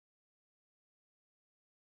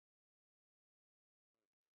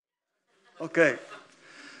Okay.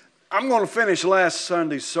 I'm going to finish last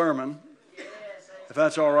Sunday's sermon, if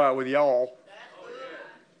that's all right with y'all.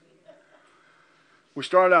 We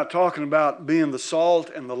started out talking about being the salt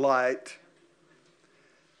and the light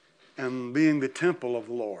and being the temple of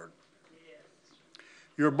the Lord.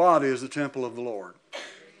 Your body is the temple of the Lord.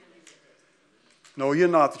 No, you're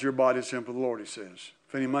not that your body is the temple of the Lord, he says.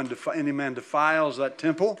 If any man defiles that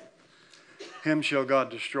temple, him shall God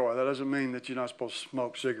destroy. That doesn't mean that you're not supposed to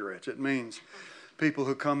smoke cigarettes. It means people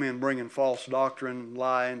who come in bringing false doctrine,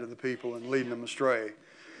 lying to the people and leading them astray.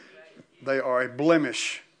 They are a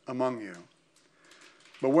blemish among you.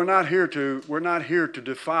 But we're not here to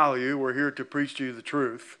defile you. We're here to preach to you the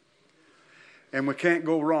truth. And we can't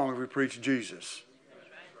go wrong if we preach Jesus.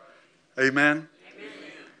 Amen?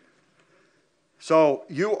 So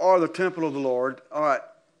you are the temple of the Lord. All right.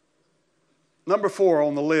 Number 4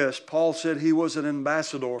 on the list, Paul said he was an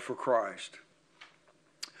ambassador for Christ.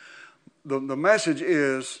 The message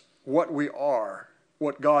is what we are,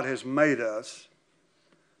 what God has made us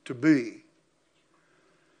to be.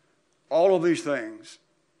 All of these things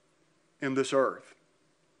in this earth.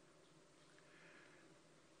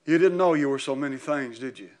 You didn't know you were so many things,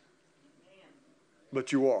 did you?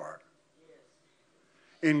 But you are.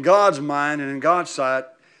 In God's mind and in God's sight,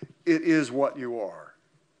 it is what you are.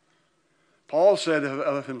 Paul said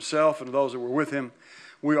of himself and those that were with him,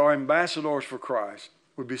 we are ambassadors for Christ.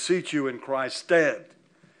 We beseech you in Christ's stead.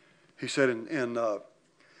 He said in 1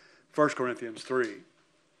 Corinthians 3.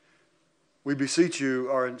 We beseech you,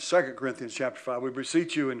 or in 2 Corinthians chapter 5, we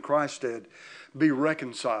beseech you in Christ's stead, be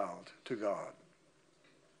reconciled to God.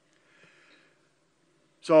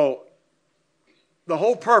 So, the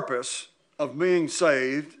whole purpose of being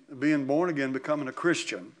saved, being born again, becoming a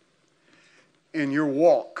Christian in your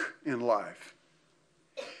walk in life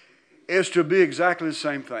is to be exactly the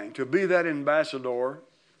same thing. To be that ambassador,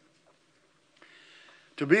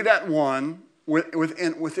 to be that one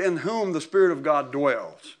within whom the Spirit of God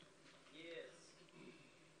dwells.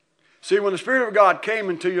 See, when the Spirit of God came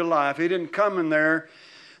into your life, He didn't come in there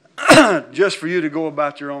just for you to go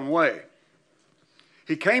about your own way.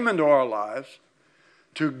 He came into our lives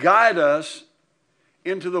to guide us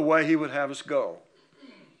into the way He would have us go.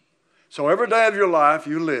 So every day of your life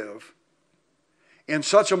you live in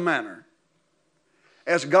such a manner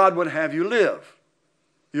as God would have you live.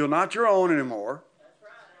 You're not your own anymore.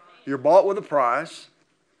 You're bought with a price.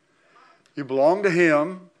 You belong to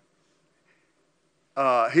Him.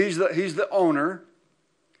 He's the owner.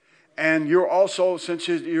 And you're also, since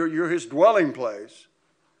you're His dwelling place,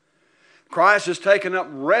 Christ has taken up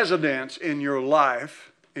residence in your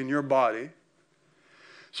life, in your body.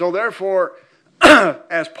 So therefore,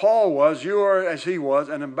 as Paul was, you are, as he was,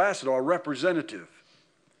 an ambassador, a representative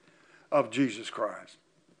of Jesus Christ.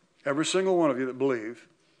 Every single one of you that believe,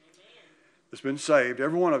 that's been saved,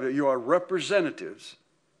 every one of you are representatives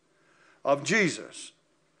of Jesus.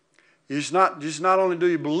 Just not only do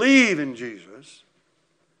you believe in Jesus,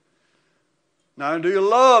 not only do you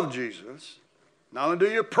love Jesus, not only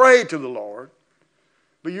do you pray to the Lord,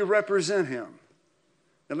 but you represent Him.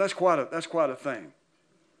 And that's quite a thing,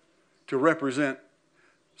 to represent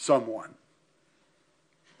someone.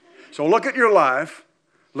 So look at your life.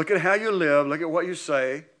 Look at how you live. Look at what you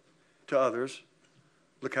say to others.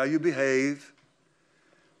 Look how you behave.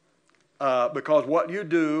 Because what you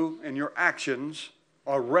do and your actions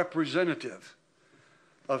are representative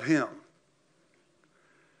of Him.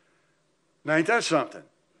 Now, ain't that something?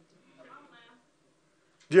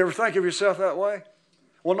 Do you ever think of yourself that way?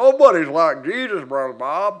 Well, nobody's like Jesus, Brother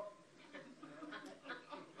Bob.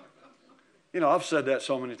 You know, I've said that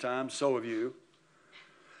so many times, so have you.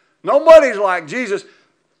 Nobody's like Jesus.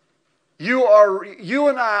 You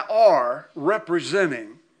and I are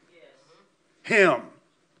representing Him.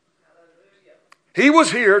 He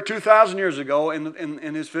was here 2,000 years ago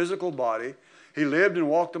in His physical body. He lived and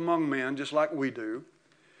walked among men just like we do.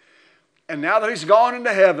 And now that He's gone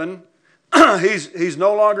into heaven, he's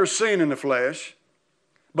no longer seen in the flesh,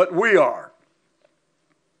 but we are.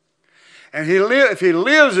 And if He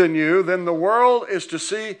lives in you, then the world is to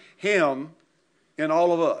see Him in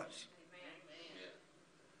all of us.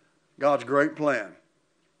 God's great plan.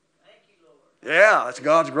 Yeah, that's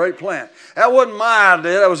God's great plan. That wasn't my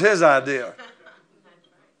idea, that was His idea.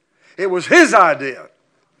 It was His idea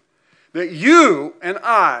that you and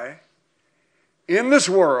I in this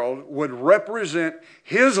world would represent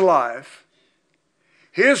His life,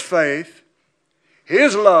 His faith,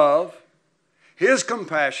 His love, His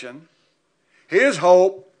compassion, His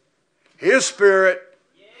hope, His spirit,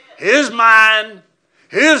 His mind,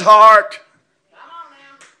 His heart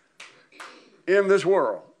in this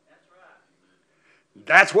world.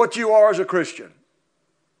 That's what you are as a Christian.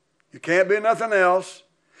 You can't be nothing else.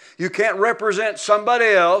 You can't represent somebody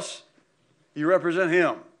else. You represent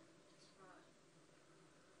Him.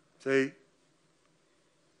 See?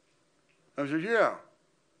 I said, yeah.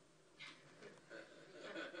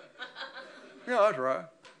 Yeah, that's right.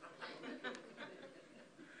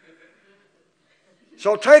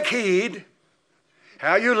 So take heed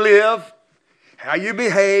how you live, how you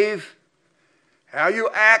behave, how you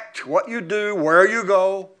act, what you do, where you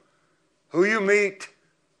go, who you meet.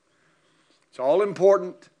 It's all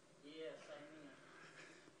important.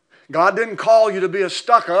 God didn't call you to be a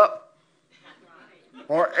stuck-up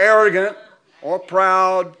or arrogant or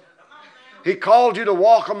proud. He called you to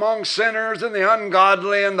walk among sinners and the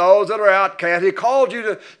ungodly and those that are outcast. He called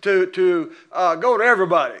you to go to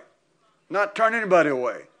everybody, not turn anybody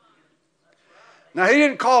away. Now, He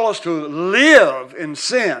didn't call us to live in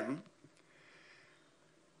sin.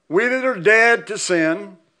 We that are dead to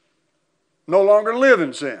sin no longer live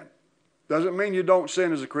in sin. Doesn't mean you don't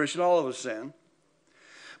sin as a Christian. All of us sin.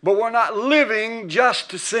 But we're not living just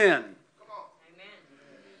to sin.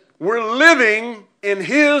 We're living in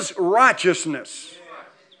His righteousness.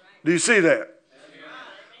 Do you see that?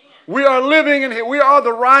 We are living in Him. We are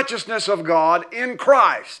the righteousness of God in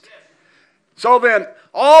Christ. So then,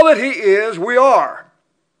 all that He is, we are.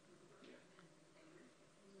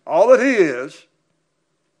 All that He is,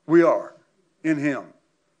 we are in Him.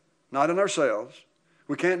 Not in ourselves.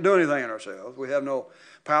 We can't do anything in ourselves. We have no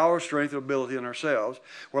power, strength, or ability in ourselves.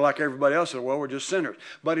 We're like everybody else. Well, we're just sinners.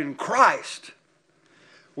 But in Christ,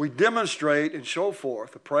 we demonstrate and show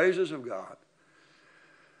forth the praises of God,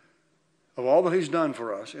 of all that He's done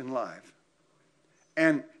for us in life.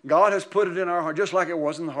 And God has put it in our heart, just like it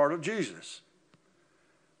was in the heart of Jesus.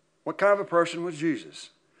 What kind of a person was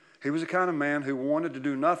Jesus? He was the kind of man who wanted to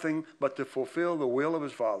do nothing but to fulfill the will of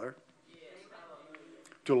His Father,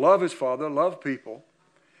 to love His Father, love people,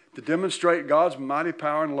 to demonstrate God's mighty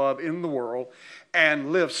power and love in the world,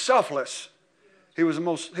 and live selfless. He was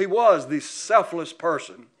the selfless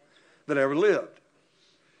person that ever lived.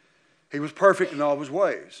 He was perfect in all of His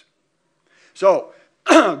ways. So,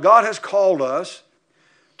 God has called us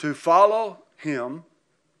to follow Him,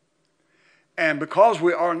 and because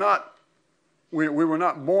we were not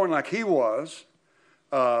born like He was,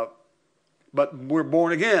 but we're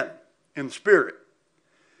born again in the Spirit.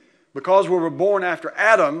 Because we were born after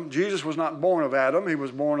Adam, Jesus was not born of Adam, He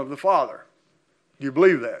was born of the Father. Do you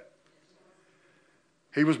believe that?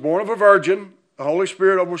 He was born of a virgin, the Holy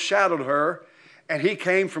Spirit overshadowed her, and He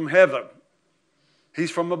came from heaven.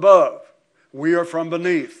 He's from above. We are from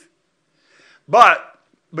beneath. But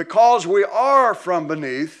because we are from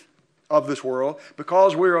beneath of this world,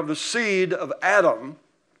 because we're of the seed of Adam,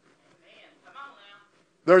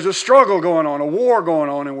 there's a struggle going on, a war going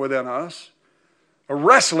on within us. A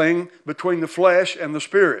wrestling between the flesh and the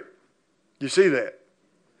spirit. You see that?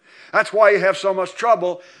 That's why you have so much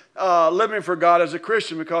trouble living for God as a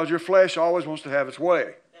Christian, because your flesh always wants to have its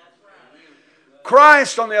way.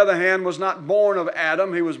 Christ, on the other hand, was not born of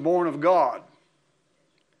Adam. He was born of God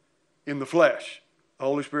in the flesh. The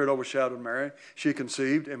Holy Spirit overshadowed Mary. She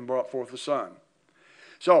conceived and brought forth the Son.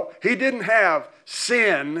 So He didn't have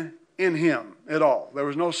sin in Him at all. There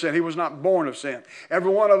was no sin. He was not born of sin. Every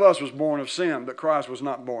one of us was born of sin, but Christ was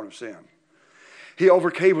not born of sin. He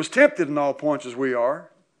was tempted in all points as we are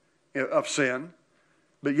of sin,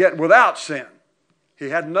 but yet without sin. He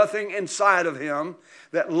had nothing inside of Him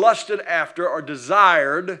that lusted after or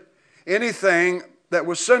desired anything that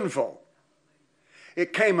was sinful.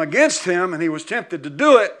 It came against Him and He was tempted to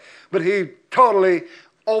do it, but He totally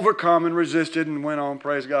overcome and resisted and went on,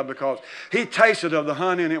 praise God, because He tasted of the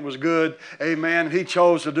honey and it was good. Amen. He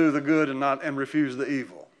chose to do the good and refuse the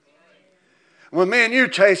evil. When me and you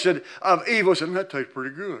tasted of evil, said, that tastes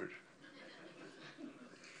pretty good.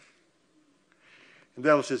 The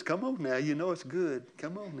devil says, come on now, you know it's good.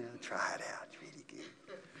 Come on now, try it out. It's really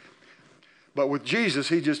good. But with Jesus,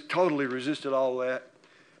 He just totally resisted all that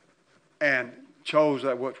and chose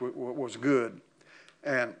that what was good.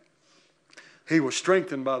 And He was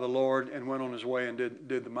strengthened by the Lord and went on His way and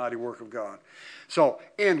did the mighty work of God. So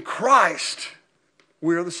in Christ,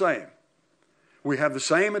 we are the same. We have the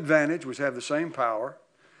same advantage. We have the same power,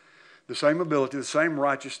 the same ability, the same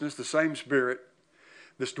righteousness, the same Spirit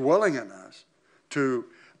that's dwelling in us to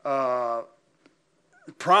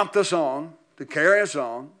prompt us on, to carry us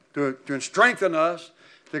on, to strengthen us,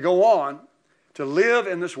 to go on, to live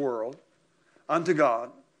in this world unto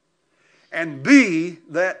God, and be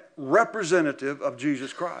that representative of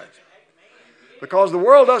Jesus Christ. Because the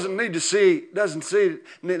world doesn't see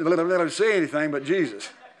anything but Jesus.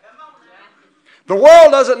 The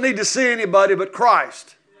world doesn't need to see anybody but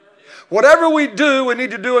Christ. Whatever we do, we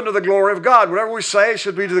need to do unto the glory of God. Whatever we say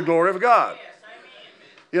should be to the glory of God.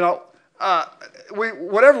 You know,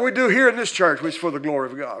 whatever we do here in this church is for the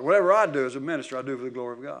glory of God. Whatever I do as a minister, I do for the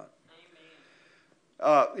glory of God.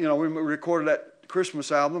 You know, we recorded that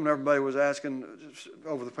Christmas album, and everybody was asking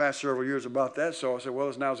over the past several years about that. So I said,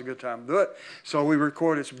 well, now's a good time to do it. So we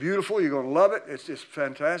recorded. It's beautiful. You're going to love it. It's just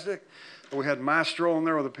fantastic. We had Maestro on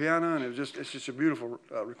there with the piano, and it's just a beautiful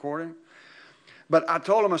recording. But I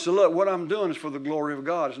told him, I said, look, what I'm doing is for the glory of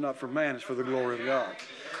God. It's not for man. It's for the glory of God.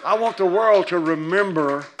 I want the world to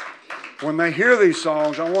remember, when they hear these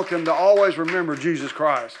songs, I want them to always remember Jesus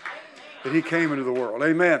Christ, that He came into the world.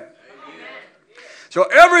 Amen. So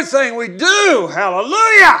everything we do,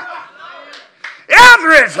 hallelujah,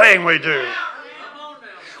 everything we do.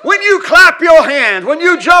 When you clap your hands, when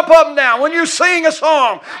you jump up and down, when you sing a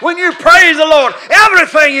song, when you praise the Lord,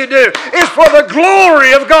 everything you do is for the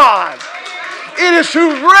glory of God. It is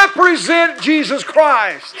to represent Jesus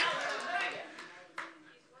Christ.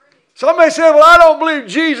 Somebody said, well, I don't believe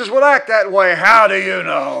Jesus would act that way. How do you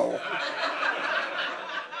know?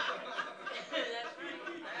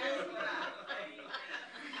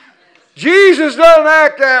 Jesus doesn't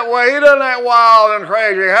act that way. He doesn't act wild and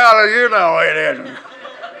crazy. How do you know He didn't?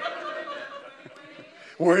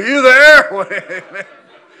 Were you there?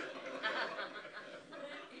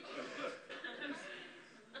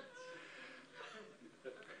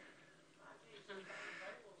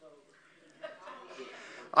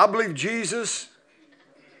 I believe Jesus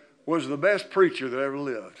was the best preacher that ever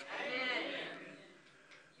lived.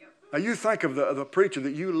 Now you think of the preacher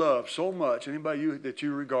that you love so much, anybody that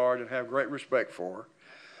you regard and have great respect for,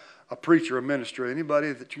 a preacher, a minister,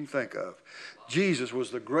 anybody that you can think of. Jesus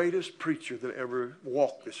was the greatest preacher that ever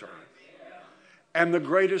walked this earth. And the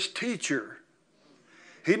greatest teacher.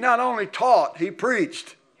 He not only taught, He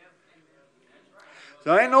preached.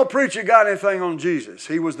 So ain't no preacher got anything on Jesus.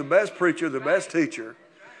 He was the best preacher, the best teacher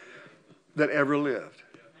that ever lived.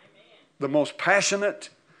 The most passionate,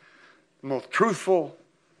 the most truthful,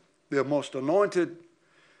 the most anointed.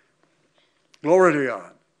 Glory to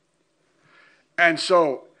God. And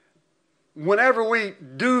so, whenever we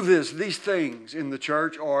do these things in the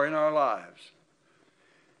church or in our lives,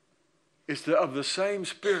 it's of the same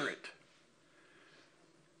Spirit.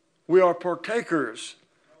 We are partakers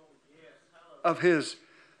of His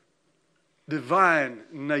divine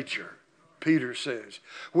nature, Peter says.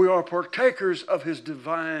 We are partakers of His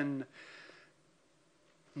divine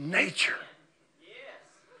nature.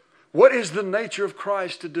 What is the nature of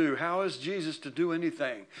Christ to do? How is Jesus to do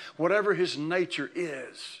anything? Whatever His nature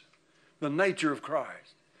is, the nature of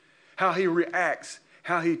Christ. How He reacts,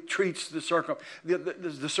 how He treats the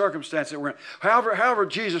circumstance that we're in. However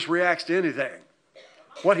Jesus reacts to anything.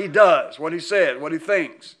 What He does, what He said, what He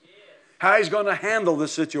thinks. How He's going to handle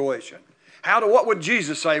this situation. What would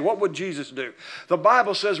Jesus say? What would Jesus do? The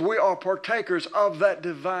Bible says we are partakers of that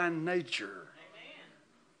divine nature.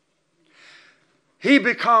 He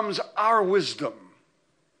becomes our wisdom.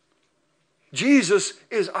 Jesus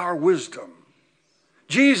is our wisdom.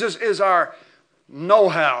 Jesus is our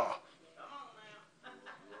know-how.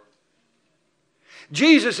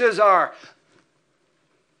 Jesus is our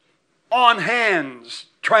on-hands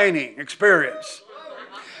training experience.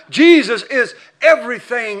 Jesus is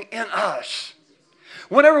everything in us.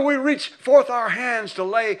 Whenever we reach forth our hands to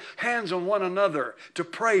lay hands on one another, to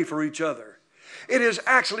pray for each other, it is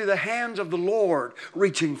actually the hands of the Lord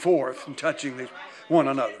reaching forth and touching one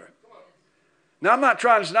another. Now, I'm not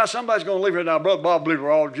trying to, now somebody's going to leave it now, Brother Bob believes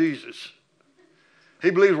we're all Jesus. He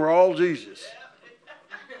believes we're all Jesus.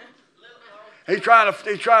 He's trying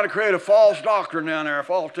to create a false doctrine down there, a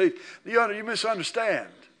false teaching. You misunderstand.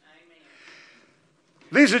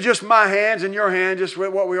 These are just my hands and your hands, just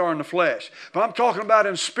what we are in the flesh. But I'm talking about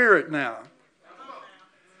in spirit now.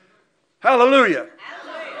 Hallelujah.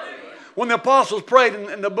 When the apostles prayed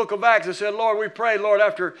in the book of Acts, they said, Lord, we prayed, Lord,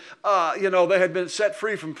 after, they had been set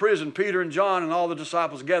free from prison, Peter and John and all the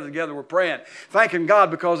disciples gathered together were praying, thanking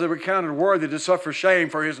God because they were counted worthy to suffer shame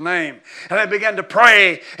for His name. And they began to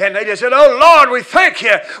pray, and they just said, oh, Lord, we thank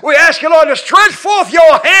You. We ask You, Lord, to stretch forth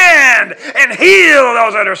Your hand and heal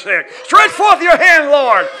those that are sick. Stretch forth Your hand,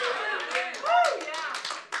 Lord.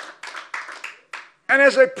 And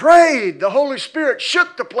as they prayed, the Holy Spirit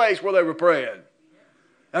shook the place where they were praying.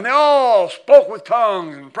 And they all spoke with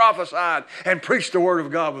tongues and prophesied and preached the Word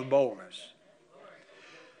of God with boldness.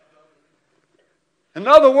 In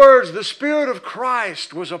other words, the Spirit of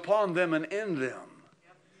Christ was upon them and in them.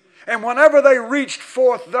 And whenever they reached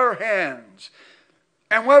forth their hands,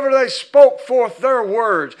 And whenever they spoke forth their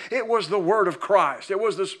words, it was the word of Christ. It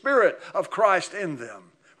was the Spirit of Christ in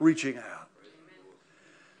them reaching out.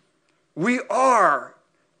 We are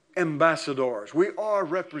ambassadors. We are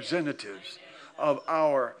representatives of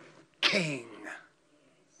our King.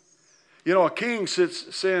 You know, a king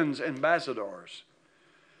sends ambassadors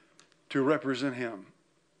to represent him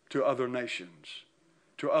to other nations,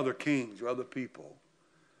 to other kings, to other people.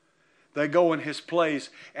 They go in his place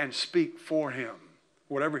and speak for him.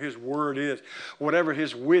 Whatever his word is, whatever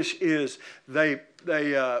his wish is, they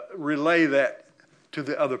relay that to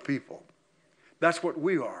the other people. That's what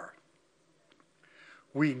we are.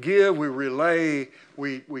 We give, we relay,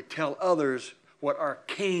 we tell others what our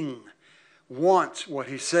King wants, what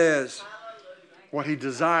he says, what he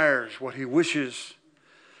desires, what he wishes.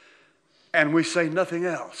 And we say nothing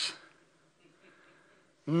else.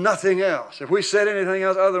 Nothing else. If we said anything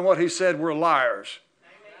else other than what he said, we're liars.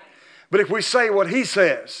 But if we say what he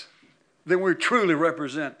says, then we truly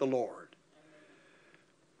represent the Lord.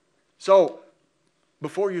 So,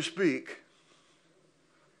 before you speak,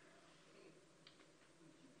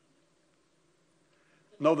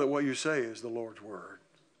 know that what you say is the Lord's word.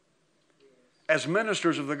 As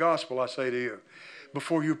ministers of the gospel, I say to you,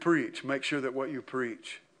 before you preach, make sure that what you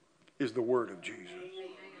preach is the word of Jesus.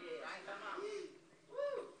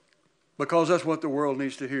 Because that's what the world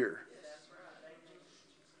needs to hear.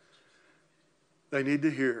 They need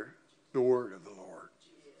to hear the word of the Lord.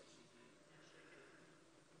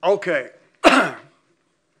 Okay.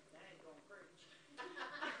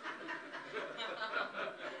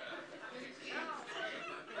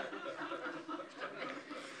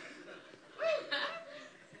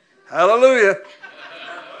 Hallelujah.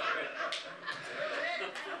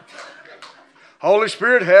 Holy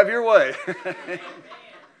Spirit, have your way.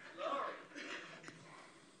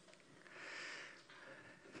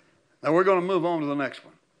 Now we're going to move on to the next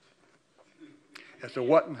one. As to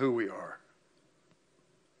what and who we are.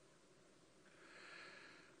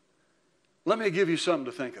 Let me give you something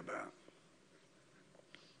to think about.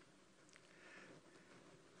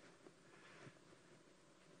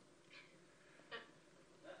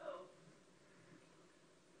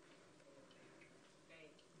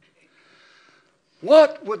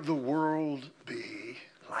 What would the world be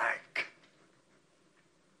like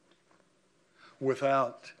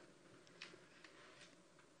without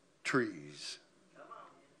trees?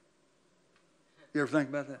 You ever think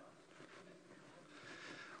about that?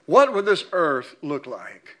 What would this earth look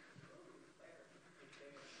like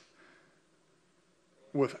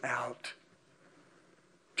without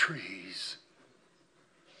trees?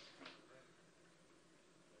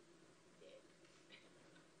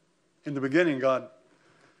 In the beginning, God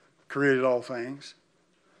created all things.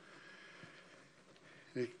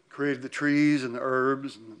 He created the trees and the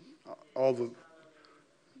herbs and all the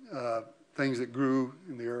things that grew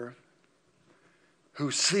in the earth,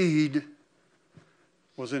 whose seed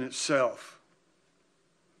was in itself.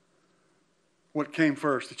 What came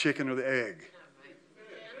first, the chicken or the egg?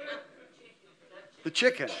 The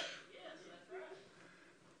chicken.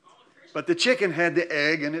 But the chicken had the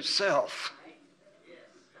egg in itself,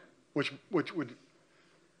 which would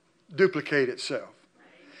duplicate itself.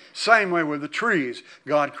 Same way with the trees.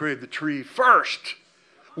 God created the tree first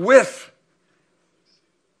with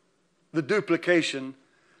the duplication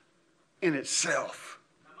in itself.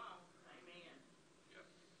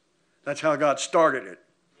 That's how God started it.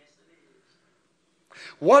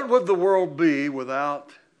 What would the world be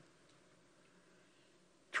without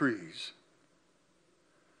trees?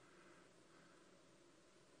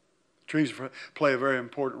 Trees play a very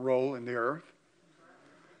important role in the earth.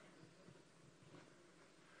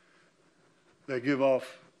 They give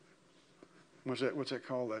off, what's that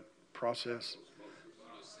called, that process?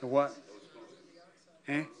 The what?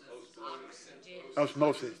 Eh?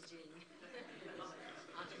 Osmosis.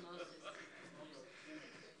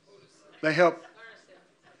 They help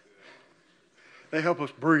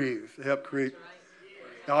us breathe. They help create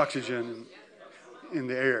oxygen in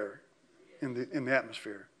the air, in the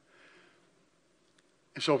atmosphere.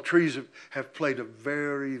 And so trees have played a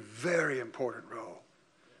very, very important role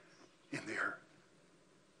in the earth.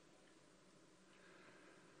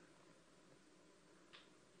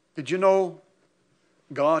 Did you know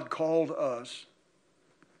God called us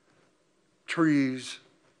trees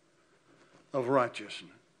of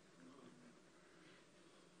righteousness?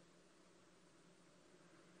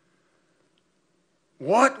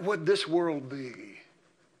 What would this world be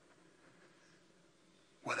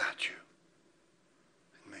without you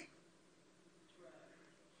and me?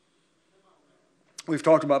 We've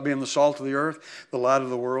talked about being the salt of the earth, the light of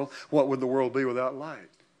the world. What would the world be without light?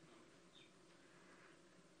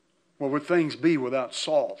 What would things be without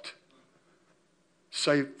salt?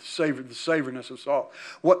 The savoriness of salt.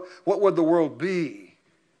 What would the world be?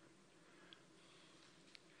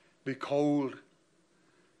 Be cold,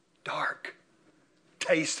 dark,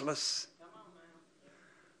 tasteless,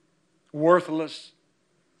 worthless.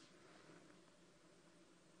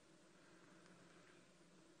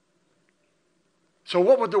 So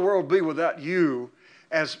what would the world be without you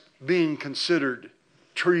as being considered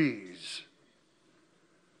trees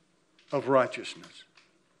of righteousness?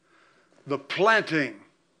 The planting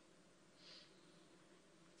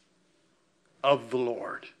of the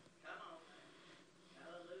Lord.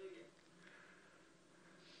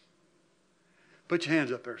 Put your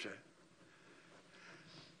hands up there, say,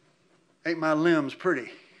 ain't my limbs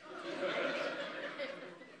pretty?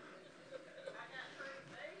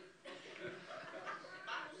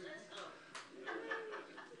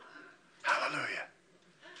 Hallelujah.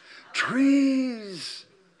 Trees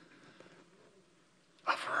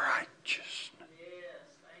of righteousness.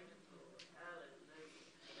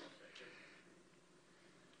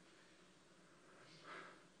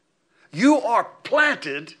 You are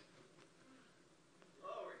planted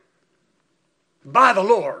by the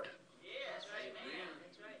Lord.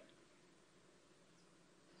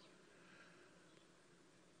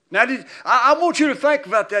 Now, I want you to think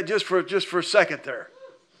about that just for a second there.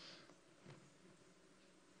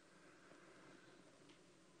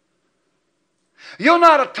 You're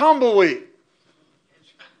not a tumbleweed.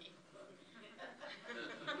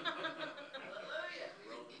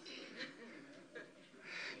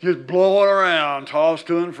 Just blowing around, tossed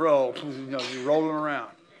to and fro. You're rolling around.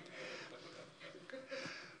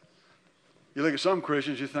 You look at some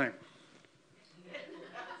Christians, you think,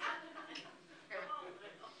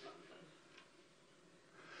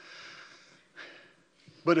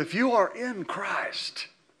 but if you are in Christ,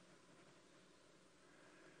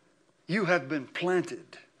 you have been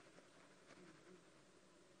planted.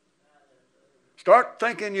 Start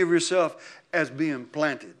thinking of yourself as being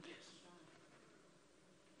planted.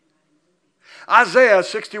 Isaiah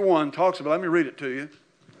 61 talks about, let me read it to you.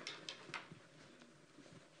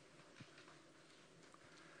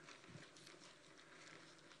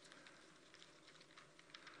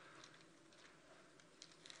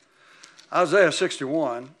 Isaiah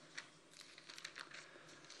 61.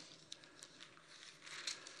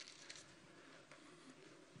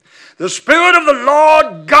 The Spirit of the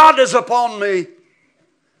Lord God is upon me,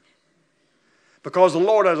 because the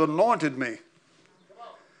Lord has anointed me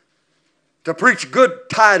to preach good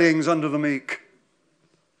tidings unto the meek.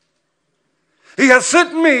 He has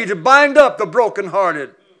sent me to bind up the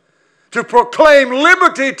brokenhearted, to proclaim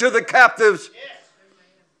liberty to the captives,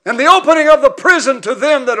 and the opening of the prison to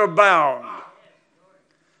them that are bound,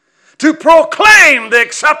 to proclaim the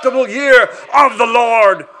acceptable year of the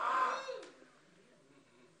Lord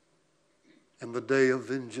and the day of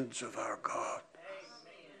vengeance of our God,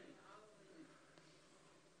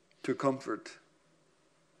 to comfort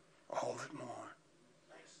all that mourn.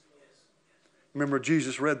 Remember,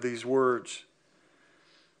 Jesus read these words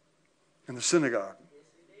in the synagogue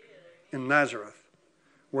in Nazareth,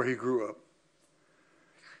 where he grew up.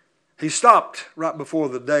 He stopped right before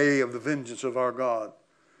the day of the vengeance of our God.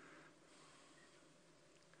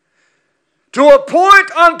 To appoint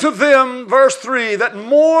unto them, verse 3, that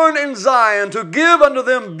mourn in Zion, to give unto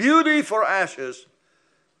them beauty for ashes,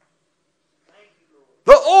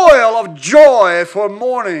 the oil of joy for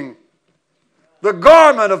mourning, the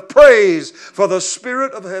garment of praise for the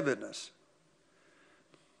spirit of heaviness.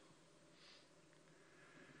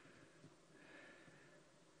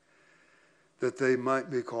 That they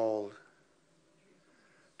might be called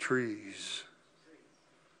trees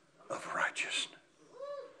of righteousness.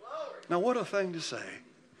 Now, what a thing to say.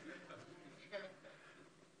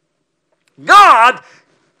 God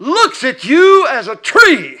looks at you as a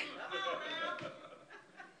tree.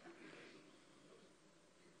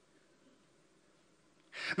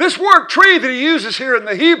 This word tree that he uses here in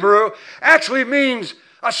the Hebrew actually means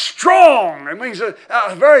a strong. It means a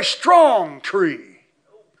very strong tree.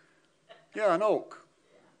 Yeah, an oak.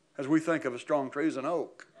 As we think of a strong tree as an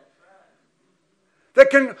oak. That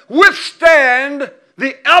can withstand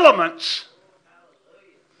the elements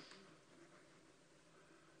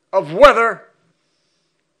of weather,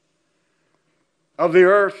 of the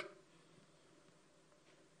earth,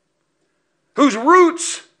 whose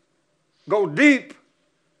roots go deep.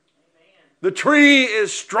 The tree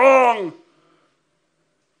is strong.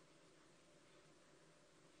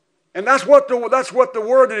 And that's what the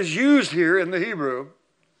word that is used here in the Hebrew.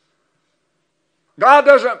 God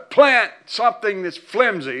doesn't plant something that's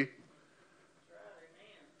flimsy.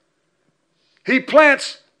 He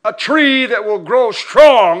plants a tree that will grow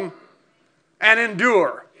strong and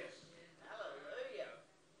endure.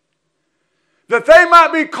 That they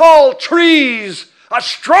might be called trees, a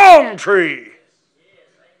strong tree.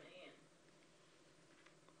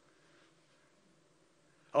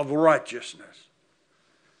 Of righteousness.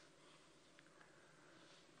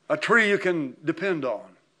 A tree you can depend on.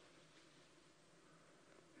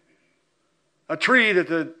 A tree that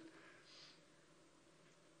the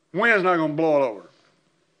wind's not going to blow it over.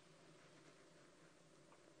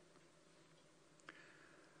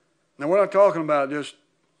 Now we're not talking about just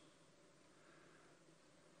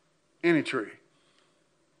any tree.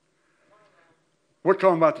 We're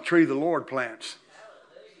talking about the tree the Lord plants.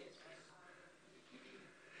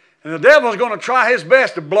 And the devil's going to try his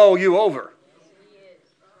best to blow you over.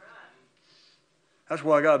 That's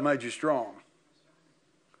why God made you strong.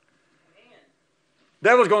 The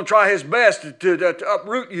devil's going to try his best to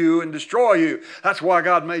uproot you and destroy you. That's why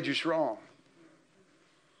God made you strong.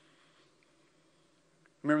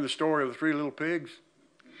 Remember the story of the 3 little pigs?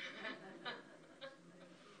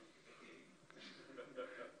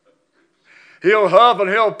 He'll huff and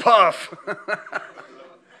he'll puff.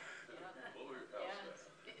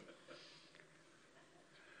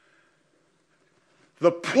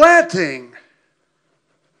 The planting,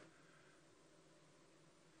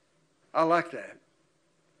 I like that.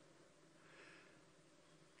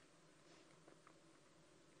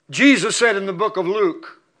 Jesus said in the book of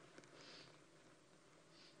Luke,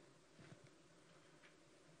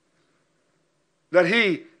 that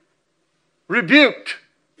he rebuked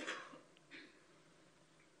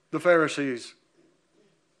the Pharisees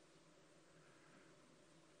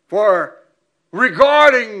for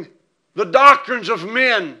regarding the doctrines of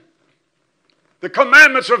men, the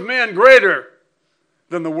commandments of men greater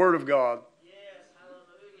than the Word of God. Yes,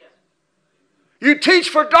 hallelujah. You teach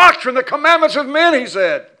for doctrine the commandments of men, he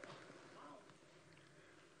said.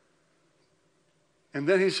 And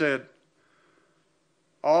then he said,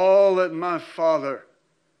 all that my Father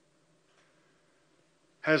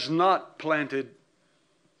has not planted,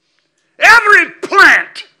 every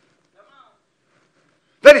plant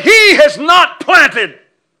that he has not planted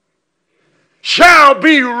shall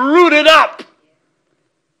be rooted up.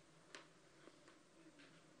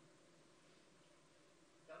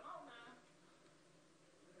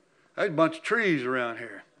 There's a bunch of trees around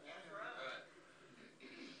here.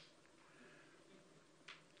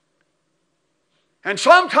 And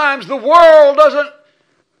sometimes the world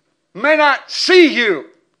may not see you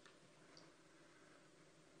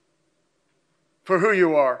for who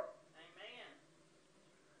you are.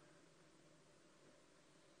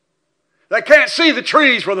 They can't see the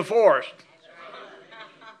trees for the forest.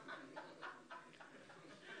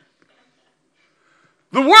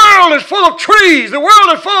 The world is full of trees. The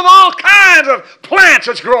world is full of all kinds of plants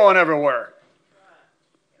that's growing everywhere.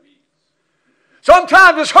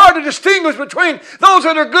 Sometimes it's hard to distinguish between those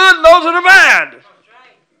that are good and those that are bad.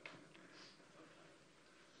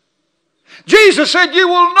 Jesus said, you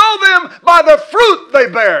will know them by the fruit they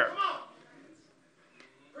bear.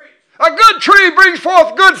 A good tree brings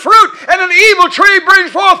forth good fruit, and an evil tree brings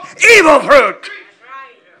forth evil fruit.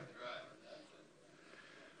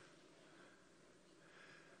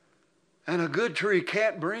 And a good tree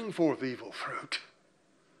can't bring forth evil fruit.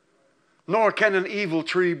 Nor can an evil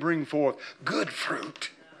tree bring forth good fruit.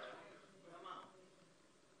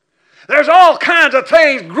 There's all kinds of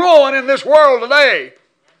things growing in this world today.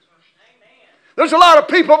 There's a lot of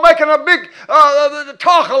people making a big,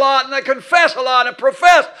 talk a lot, and they confess a lot and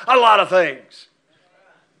profess a lot of things.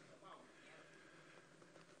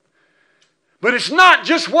 But it's not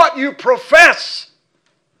just what you profess.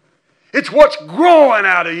 It's what's growing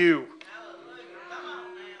out of you.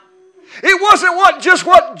 It wasn't just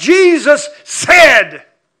what Jesus said.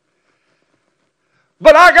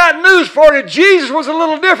 But I got news for you. Jesus was a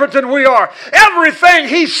little different than we are. Everything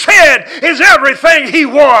he said is everything he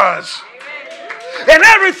was. And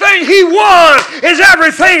everything he was is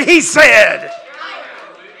everything he said.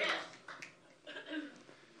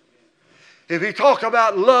 If he talked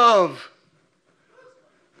about love,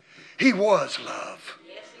 he was love.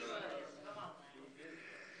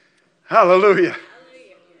 Hallelujah.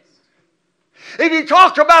 If he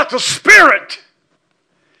talked about the Spirit,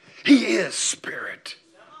 he is Spirit.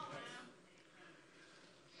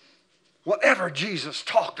 Whatever Jesus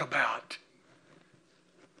talked about,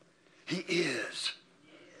 he is.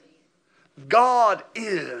 God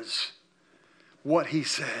is what he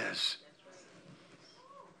says.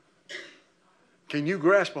 Can you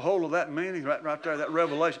grasp a hold of that meaning right there, that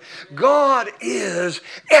revelation? God is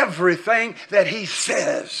everything that he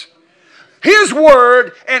says. His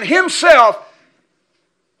word and himself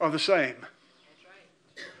are the same.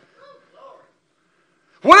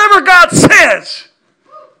 Whatever God says,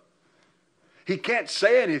 He can't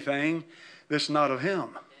say anything that's not of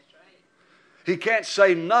Him. He can't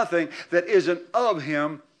say nothing that isn't of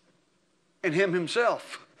Him and Him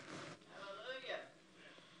Himself.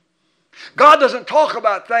 God doesn't talk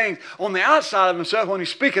about things on the outside of Himself when He's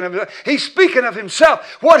speaking of Himself. He's speaking of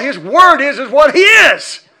Himself. What His Word is what He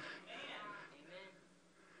is.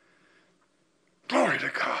 Glory to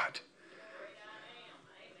God.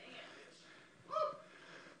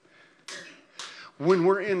 When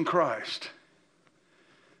we're in Christ,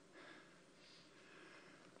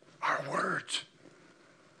 our words,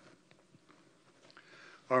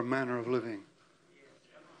 our manner of living,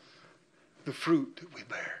 the fruit that we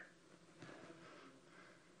bear,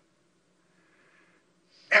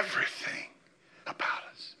 everything about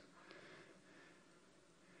us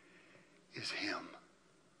is Him.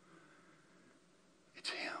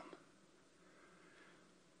 It's Him.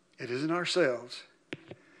 It isn't ourselves,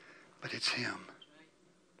 but it's Him.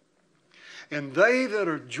 And they that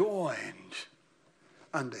are joined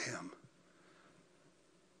unto Him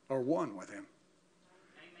are one with Him.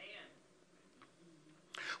 Amen.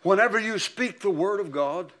 Whenever you speak the Word of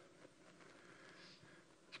God,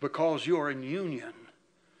 it's because you are in union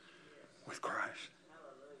with Christ.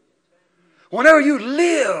 Whenever you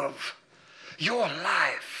live your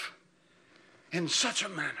life in such a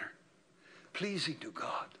manner pleasing to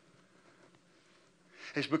God,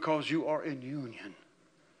 it's because you are in union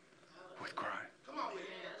with Christ.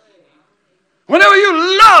 Whenever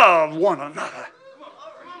you love one another,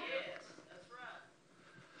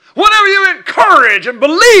 whenever you encourage and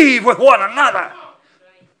believe with one another,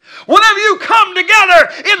 whenever you come together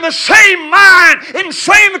in the same mind, in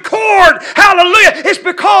same accord, hallelujah, it's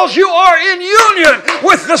because you are in union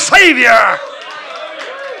with the Savior.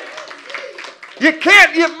 You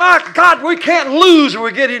can't, my God, we can't lose when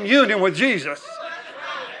we get in union with Jesus.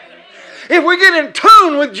 If we get in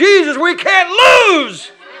tune with Jesus, we can't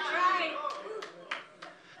lose.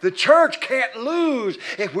 The church can't lose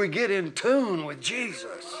if we get in tune with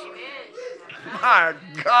Jesus. My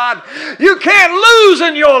God, you can't lose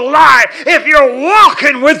in your life if you're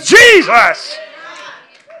walking with Jesus.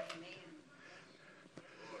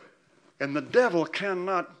 And the devil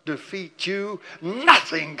cannot defeat you.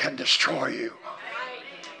 Nothing can destroy you.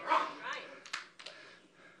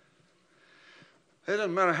 It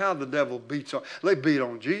doesn't matter how the devil beats on. They beat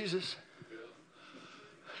on Jesus.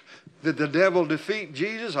 Did the devil defeat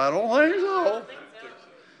Jesus? I don't think so.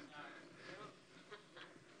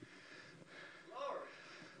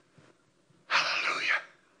 Hallelujah.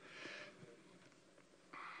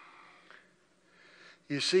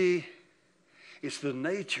 You see, it's the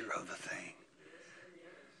nature of the thing.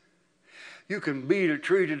 You can beat a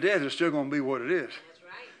tree to death, it's still going to be what it is. That's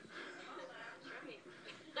right.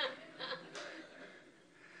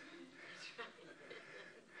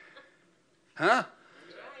 Huh?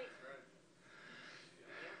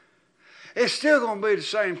 It's still going to be the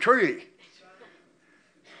same tree.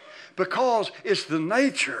 Because it's the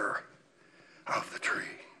nature of the tree.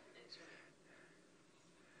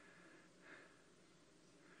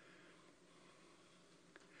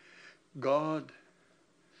 God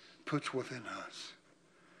puts within us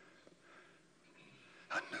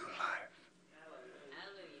a new life.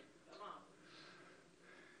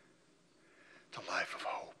 The life of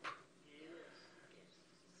hope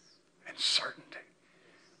and certainty,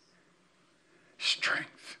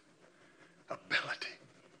 strength, ability.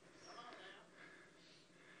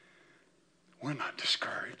 We're not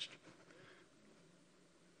discouraged.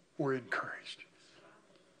 We're encouraged.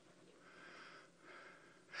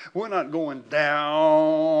 We're not going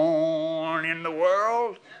down in the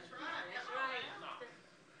world.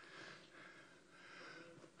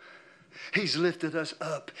 He's lifted us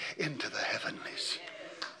up into the heavenlies.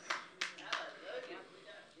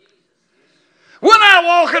 We're not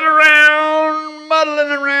walking around,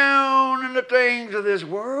 muddling around in the things of this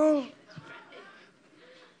world.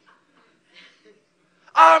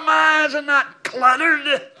 Our minds are not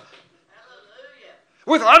cluttered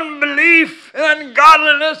with unbelief and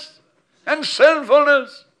ungodliness and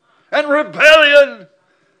sinfulness and rebellion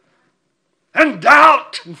and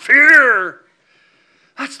doubt and fear.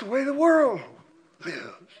 That's the way the world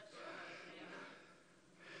lives.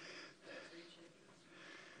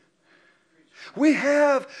 We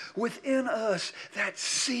have within us that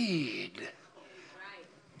seed,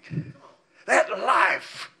 that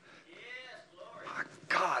life. My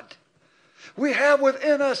God. We have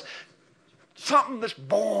within us something that's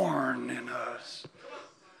born in us.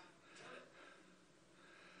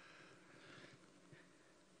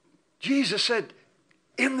 Jesus said,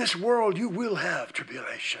 In this world you will have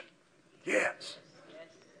tribulation. Yes.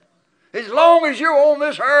 As long as you're on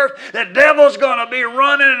this earth, the devil's going to be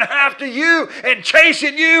running after you and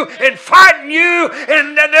chasing you and fighting you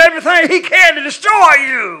and everything he can to destroy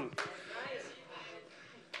you.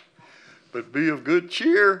 But be of good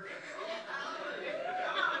cheer.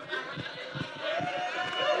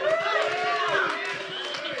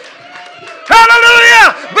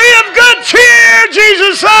 Hallelujah! Be of good cheer,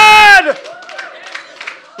 Jesus said.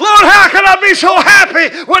 Lord, how can I be so happy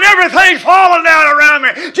when everything's falling down around me?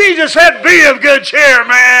 Jesus said, be of good cheer,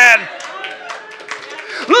 man.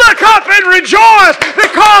 Look up and rejoice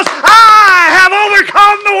because I have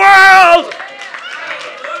overcome the world.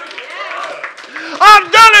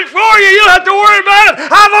 I've done it for you. You don't have to worry about it.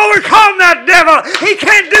 I've overcome that devil. He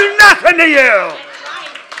can't do nothing to you.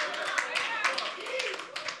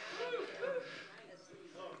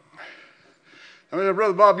 I mean,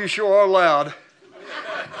 Brother Bob, you sure are loud.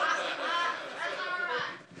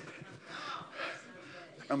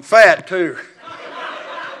 I'm fat, too.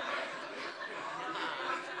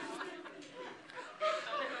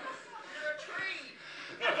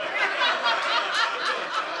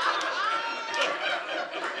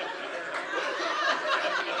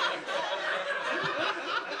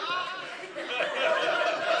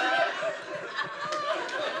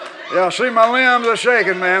 Yeah, see, my limbs are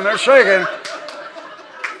shaking, man. They're shaking.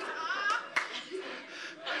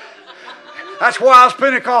 That's why us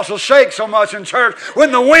Pentecostals shake so much in church.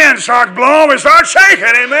 When the wind starts blowing, we start shaking.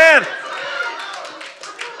 Amen.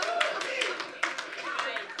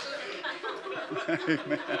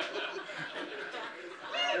 Amen.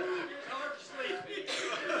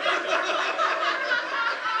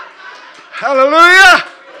 Hallelujah.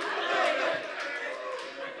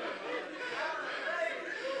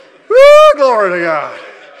 Woo, glory to God.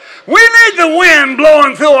 We need the wind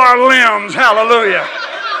blowing through our limbs. Hallelujah.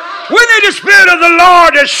 We need the Spirit of the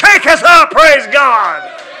Lord to shake us up. Praise God.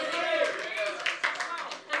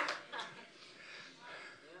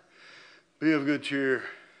 Be of good cheer.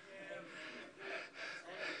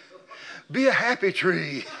 Be a happy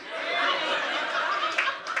tree.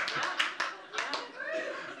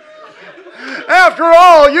 After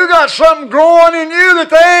all, you got something growing in you that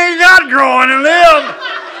they ain't got growing in them.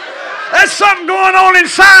 There's something going on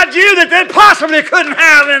inside you that they possibly couldn't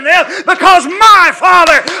have in them because my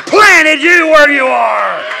Father planted you where you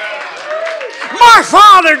are. My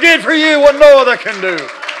Father did for you what no other can do.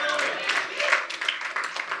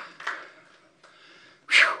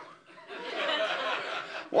 Whew.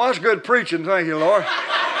 Well, that's good preaching. Thank you, Lord.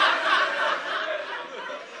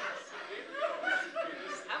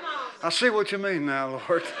 I see what you mean now,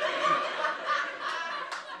 Lord.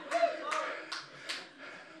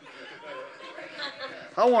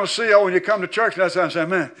 I want to see you when you come to church and I say,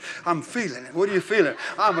 man, I'm feeling it. What are you feeling?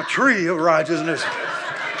 I'm a tree of righteousness.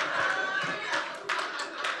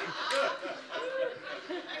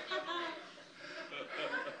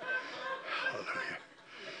 Hallelujah.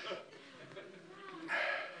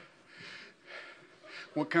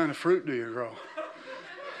 What kind of fruit do you grow?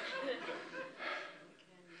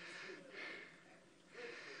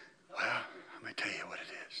 Well, let me tell you what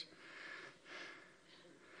it is.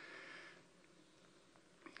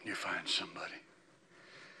 You find somebody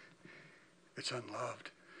that's unloved.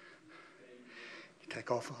 You take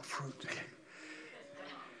off all fruit.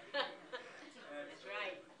 That's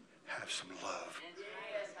right. Have some love.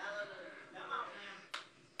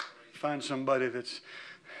 You find somebody that's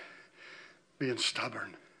being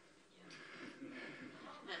stubborn.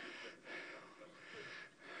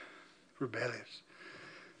 Rebellious.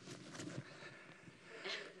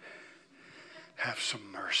 Have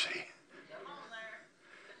some mercy.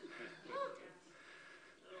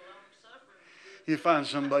 You find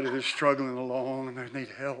somebody that's struggling along and they need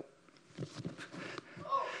help.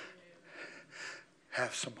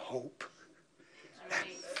 Have some hope and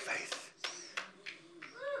faith.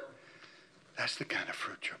 That's the kind of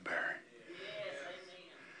fruit you're bearing.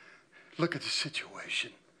 Look at the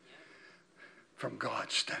situation from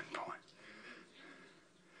God's standpoint.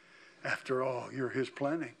 After all, you're His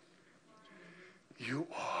planting. You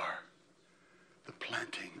are the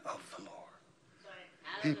planting of the Lord.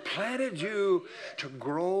 He planted you to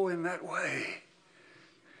grow in that way.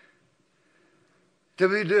 To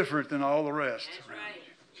be different than all the rest around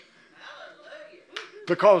you.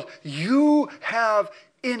 Because you have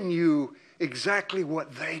in you exactly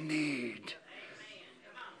what they need.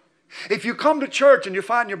 If you come to church and you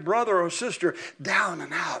find your brother or sister down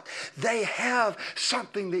and out, they have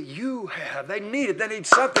something that you have. They need it. They need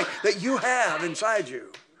something that you have inside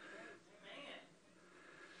you.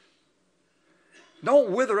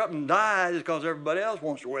 Don't wither up and die just because everybody else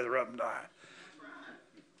wants to wither up and die.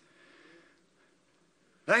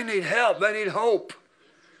 They need help. They need hope.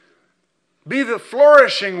 Be the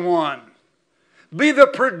flourishing one. Be the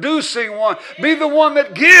producing one. Be the one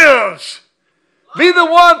that gives. Be the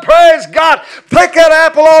one, praise God. Take that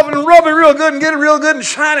apple off and rub it real good and get it real good and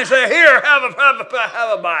shiny and say, here, have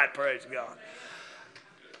a bite, praise God.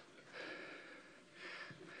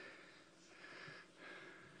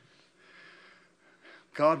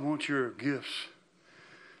 God wants your gifts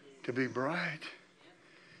to be bright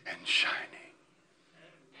and shiny.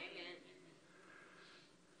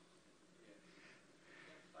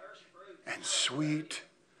 And sweet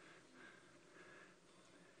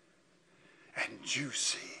and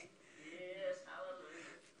juicy.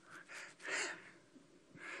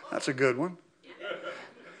 That's a good one.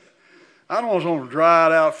 I don't want some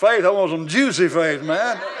dried out faith. I want some juicy faith,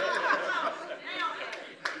 man.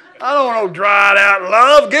 I don't want no dried out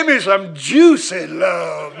love. Give me some juicy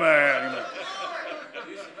love, man.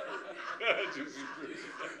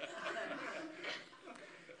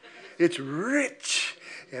 It's rich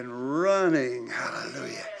and running.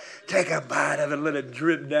 Hallelujah. Take a bite of it and let it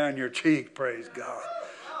drip down your cheek. Praise God.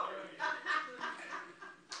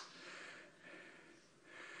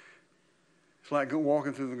 It's like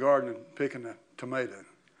walking through the garden and picking a tomato,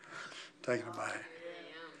 taking a bite.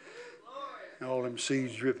 And all them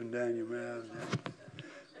seeds dripping down your mouth.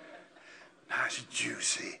 Nice,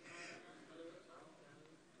 juicy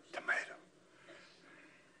tomato.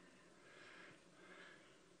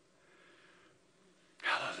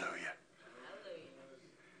 Hallelujah.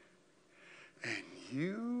 And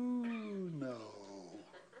you know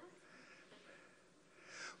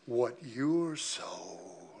what your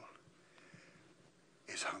soul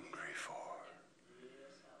is hungry for.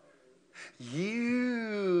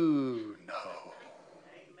 You know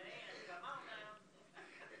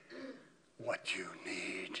what you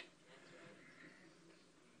need.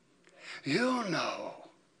 You know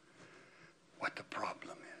what the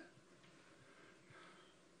problem is.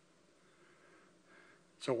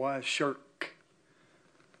 So why shirk?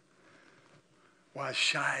 Why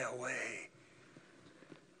shy away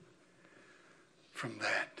from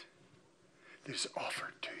that is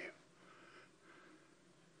offered to you?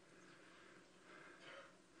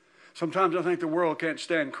 Sometimes I think the world can't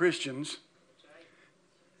stand Christians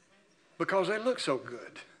because they look so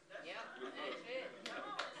good.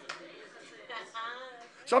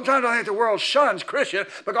 Sometimes I think the world shuns Christians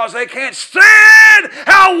because they can't stand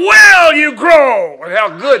how well you grow and how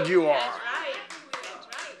good you are.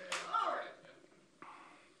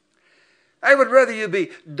 They would rather you be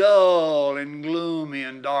dull and gloomy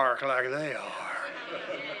and dark like they are.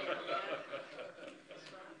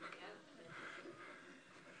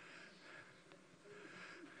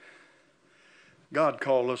 God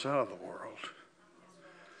called us out of the world.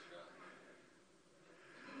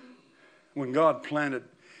 When God planted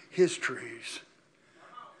His trees,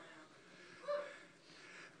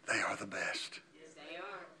 they are the best.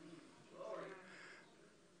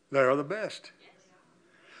 They are the best.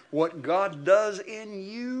 What God does in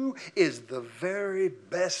you is the very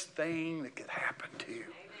best thing that could happen to you.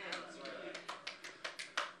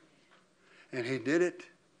 And He did it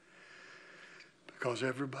because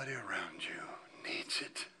everybody around you needs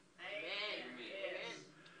it.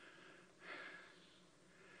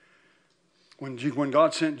 When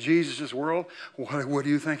God sent Jesus to this world, what do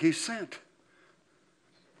you think He sent?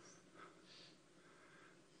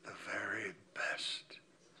 The very best.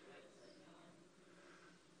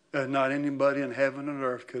 That not anybody in heaven and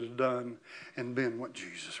earth could have done and been what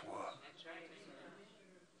Jesus was.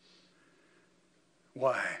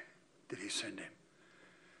 Why did He send Him?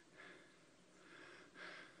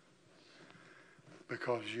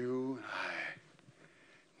 Because you and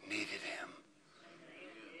I needed Him.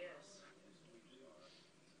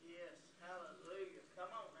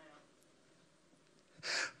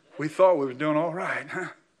 We thought we were doing all right, huh?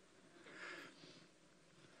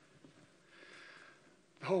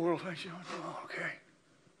 The whole world thinks you're doing okay.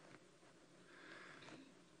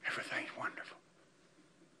 Everything's wonderful.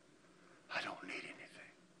 I don't need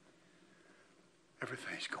anything.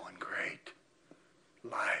 Everything's going great.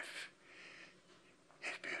 Life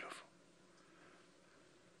is beautiful.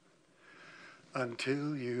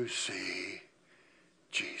 Until you see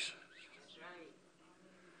Jesus.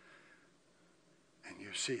 And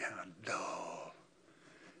you see how dull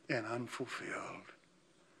and unfulfilled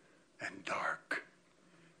and dark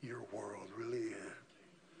your world really is.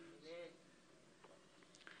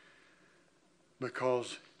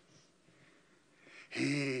 Because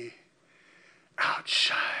He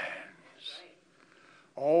outshines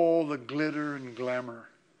all the glitter and glamour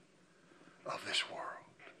of this world.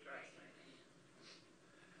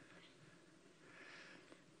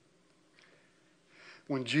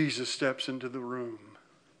 When Jesus steps into the room,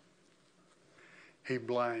 He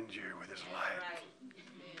blinds you with His light.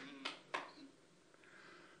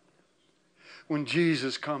 When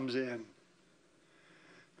Jesus comes in,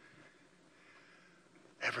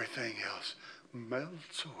 everything else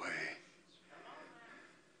melts away.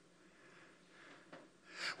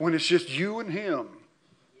 When it's just you and Him,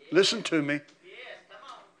 listen to me.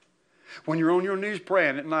 When you're on your knees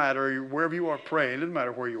praying at night or wherever you are praying, it doesn't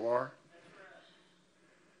matter where you are.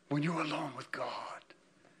 When you're alone with God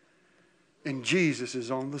and Jesus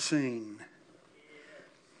is on the scene,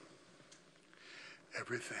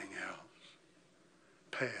 everything else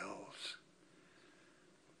pales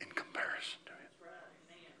in comparison to Him.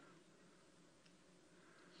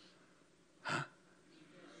 Huh?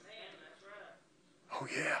 Oh,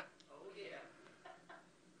 yeah.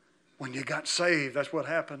 When you got saved, that's what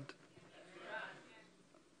happened.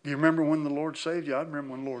 Do you remember when the Lord saved you? I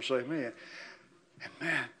remember when the Lord saved me. And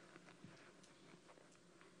man,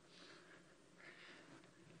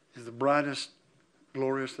 it's the brightest,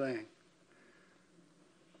 glorious thing.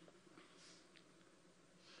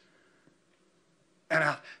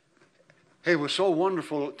 And it was so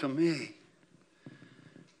wonderful to me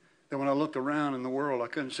that when I looked around in the world, I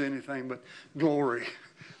couldn't see anything but glory.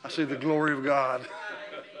 I see the glory of God.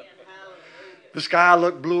 The sky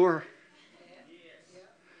looked bluer.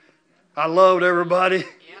 I loved everybody.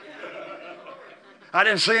 I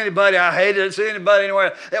didn't see anybody I hated. I didn't see anybody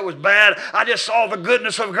anywhere that was bad. I just saw the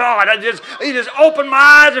goodness of God. He just opened my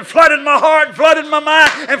eyes and flooded my heart and flooded my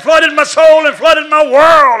mind and flooded my soul and flooded my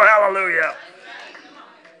world. Hallelujah.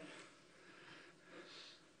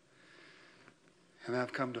 And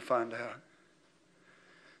I've come to find out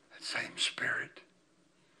that same Spirit,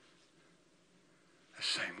 the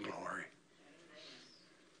same glory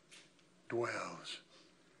dwells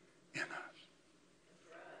in us.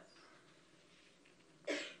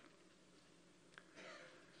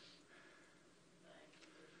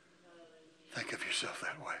 Think of yourself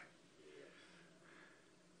that way.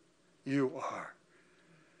 You are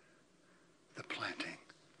the planting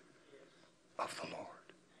of the Lord.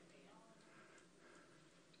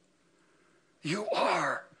 You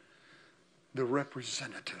are the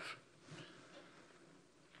representative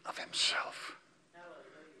of Himself.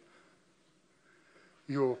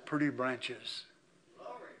 Your pretty branches.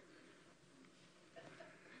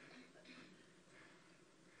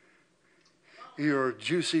 Your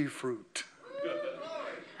juicy fruit.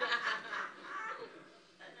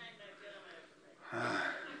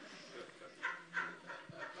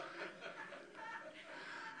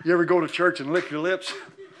 You ever go to church and lick your lips?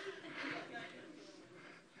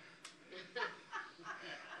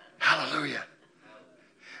 Hallelujah.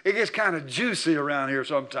 It gets kind of juicy around here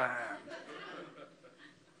sometimes.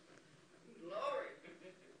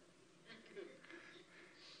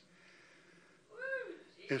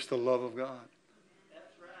 It's the love of God.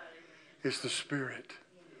 It's the Spirit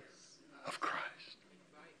of Christ.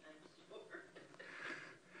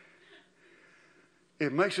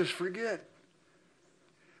 It makes us forget.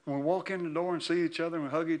 When we walk in the door and see each other and we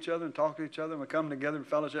hug each other and talk to each other and we come together in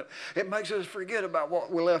fellowship, it makes us forget about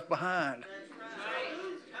what we left behind.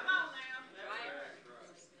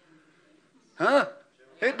 Huh?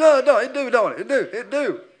 It does, don't it? It do. It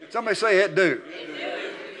do. Somebody say it do.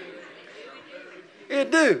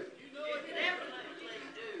 It do.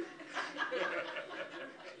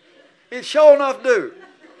 It sure enough do.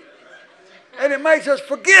 And it makes us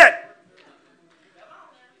forget.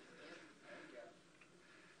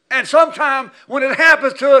 And sometimes when it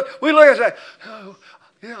happens to us, we look and say, oh,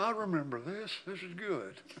 yeah, I remember this. This is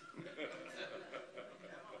good.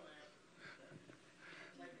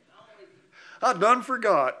 I done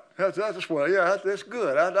forgot. That's well, yeah, that's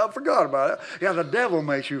good. I forgot about it. Yeah, the devil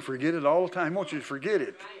makes you forget it all the time. He wants you to forget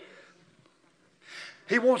it.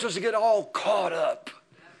 He wants us to get all caught up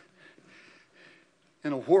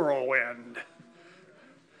in a whirlwind.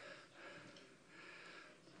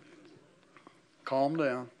 Calm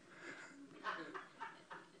down.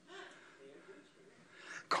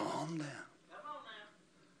 Calm down.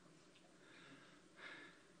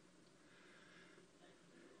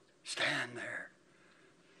 Stand there.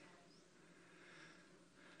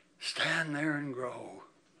 Stand there and grow.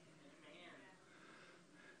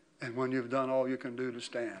 And when you've done all you can do to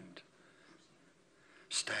stand,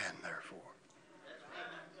 stand therefore.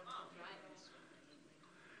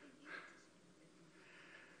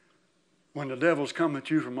 When the devil's come at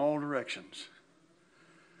you from all directions,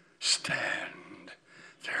 stand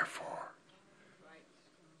therefore.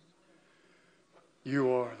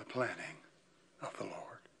 You are the planting of the Lord.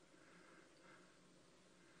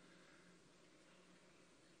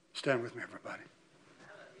 Stand with me, everybody.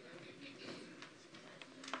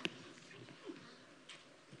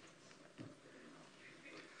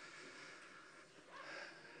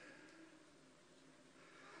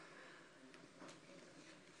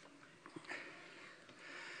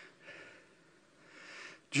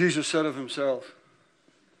 Jesus said of himself,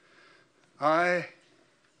 I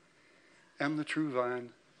am the true vine,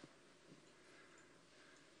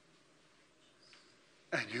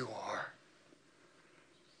 and you are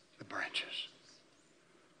the branches.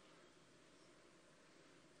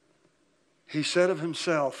 He said of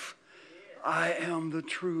himself, I am the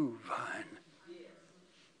true vine.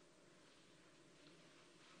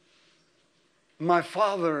 My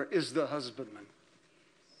Father is the husbandman,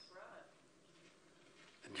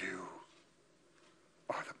 and you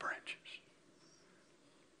are the branches.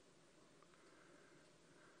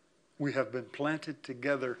 We have been planted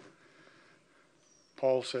together,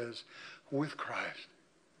 Paul says, with Christ.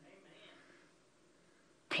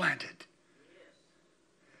 Planted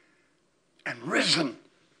and risen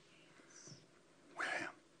with him.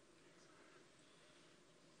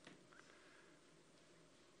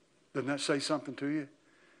 Doesn't that say something to you?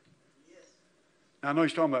 Now, I know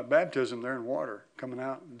he's talking about baptism there in water, coming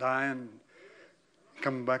out, dying,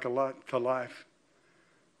 coming back to life.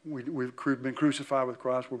 We've been crucified with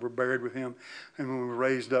Christ, we were buried with him, and when we were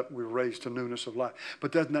raised up, we were raised to newness of life.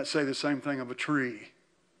 But doesn't that say the same thing of a tree?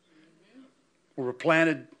 We were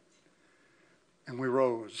planted and we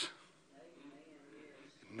rose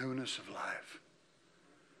in newness of life.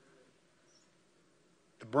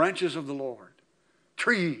 The branches of the Lord,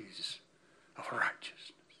 trees of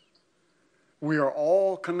righteousness. We are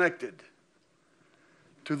all connected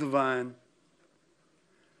to the vine.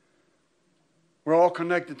 We're all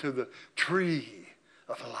connected to the tree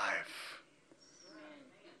of life.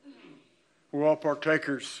 We're all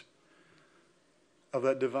partakers of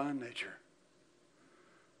that divine nature.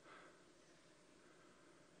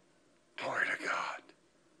 Glory to God.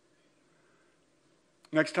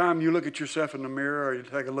 Next time you look at yourself in the mirror or you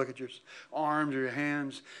take a look at your arms or your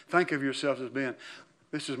hands, think of yourself as being,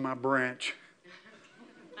 this is my branch.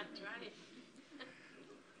 That's right.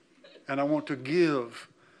 And I want to give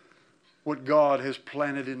what God has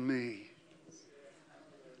planted in me.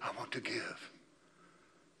 I want to give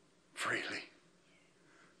freely.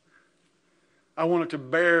 I want it to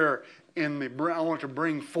bear in me. I want it to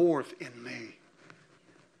bring forth in me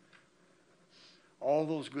all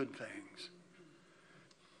those good things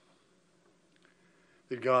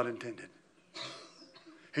that God intended.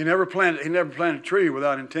 He never planted a tree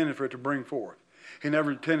without intending for it to bring forth. He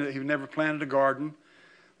never planted a garden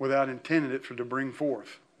without intending it to bring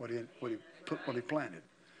forth what he planted.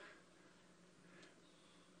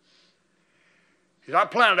 He said, I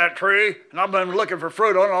planted that tree, and I've been looking for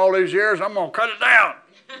fruit on it all these years, and I'm going to cut it down.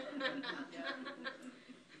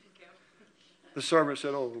 The servant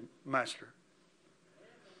said, oh, master,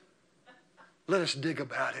 let us dig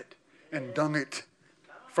about it and dung it,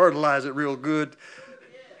 fertilize it real good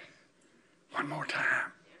one more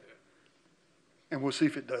time, and we'll see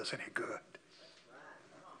if it does any good.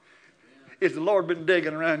 Has the Lord been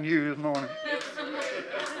digging around you this morning?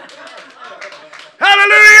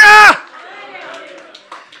 Hallelujah!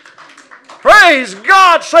 Praise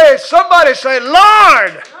God. Somebody say,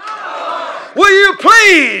 Lord, will you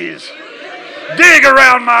please dig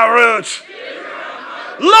around my roots?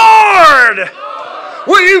 Lord,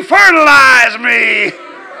 will you fertilize me?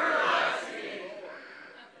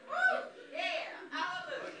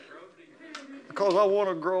 Because I want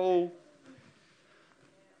to grow.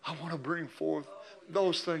 I want to bring forth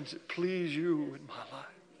those things that please you in my life.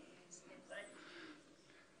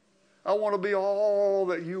 I want to be all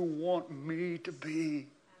that you want me to be.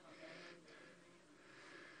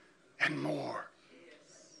 And more.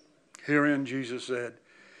 Herein, Jesus said,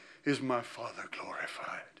 is my Father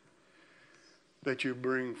glorified, that you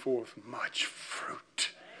bring forth much fruit.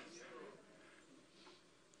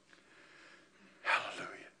 Hallelujah.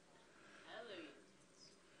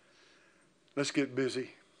 Let's get busy.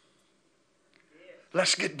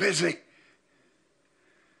 Let's get busy.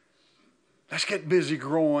 Let's get busy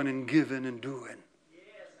growing and giving and doing.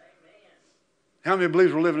 How many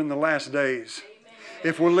believes we're living in the last days?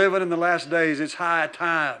 If we're living in the last days, it's high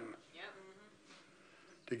time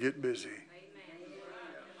to get busy.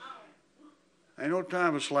 Ain't no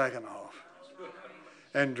time for slacking off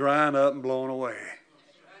and drying up and blowing away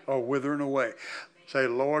or withering away. Say,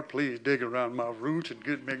 Lord, please dig around my roots and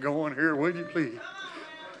get me going here, will you please?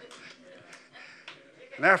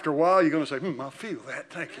 And after a while, you're going to say, I feel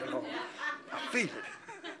that. Thank you, Lord. I feel it.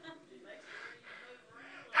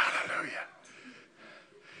 Hallelujah.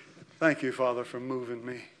 Thank you, Father, for moving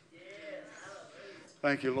me.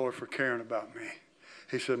 Thank you, Lord, for caring about me.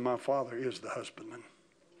 He said, my Father is the husbandman.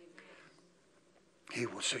 He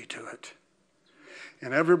will see to it.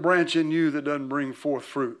 And every branch in you that doesn't bring forth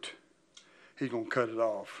fruit, He's going to cut it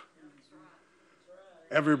off.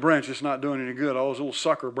 Every branch that's not doing any good, all those little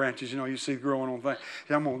sucker branches, you see growing on things,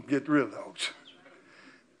 I'm going to get rid of those.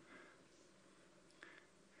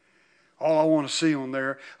 All I want to see on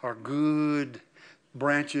there are good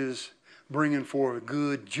branches bringing forth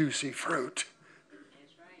good, juicy fruit.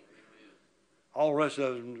 All the rest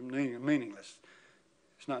of it is meaningless.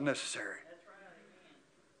 It's not necessary.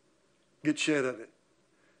 Get shed of it.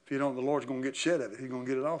 If you don't, the Lord's going to get shed of it. He's going to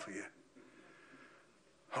get it off of you.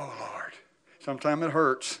 Oh, Lord. Sometimes it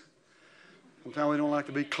hurts. Sometimes we don't like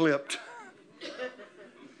to be clipped.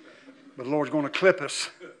 But the Lord's going to clip us.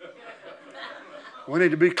 We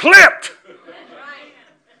need to be clipped.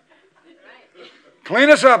 Clean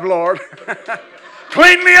us up, Lord.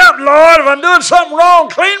 Clean me up, Lord. If I'm doing something wrong,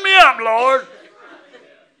 clean me up, Lord.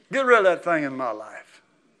 Get rid of that thing in my life.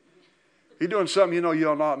 You're doing something you know you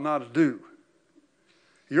ought not to do.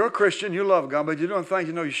 You're a Christian, you love God, but you're doing things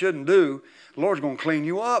you know you shouldn't do. The Lord's going to clean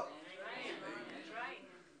you up.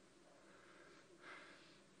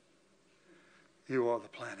 You are the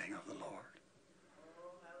planting of the Lord.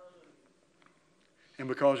 And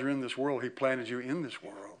because you're in this world, He planted you in this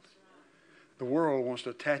world. The world wants to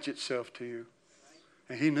attach itself to you.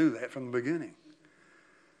 And He knew that from the beginning.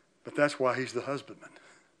 But that's why He's the husbandman.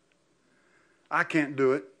 I can't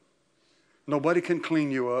do it. Nobody can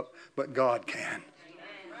clean you up, but God can.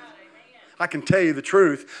 I can tell you the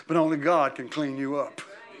truth, but only God can clean you up.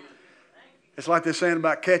 It's like they're saying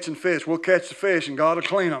about catching fish. We'll catch the fish and God will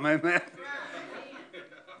clean them. Amen.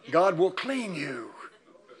 God will clean you.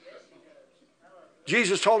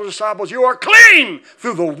 Jesus told the disciples, you are clean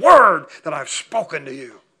through the word that I've spoken to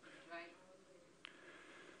you.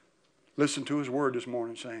 Listen to His word this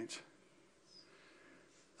morning, saints.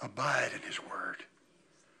 Abide in His word.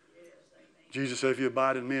 Jesus said, if you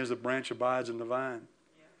abide in me as the branch abides in the vine,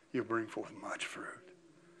 you'll bring forth much fruit.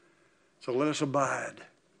 So let us abide.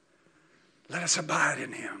 Let us abide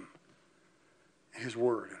in Him. His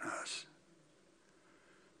word in us.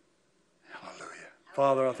 Hallelujah.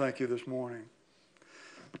 Father, I thank you this morning.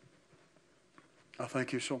 I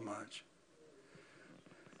thank you so much.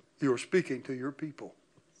 You are speaking to your people.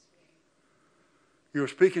 You are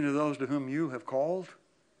speaking to those to whom you have called.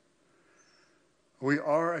 We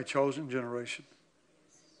are a chosen generation.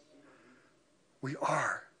 We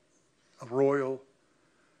are a royal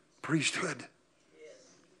priesthood.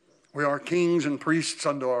 We are kings and priests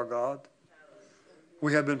unto our God.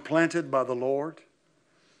 We have been planted by the Lord.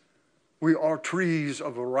 We are trees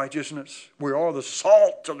of righteousness. We are the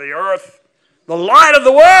salt of the earth, the light of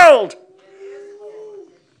the world.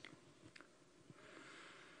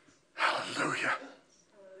 Hallelujah.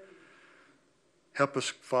 Help us,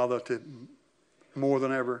 Father, to more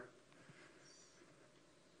than ever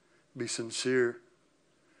be sincere,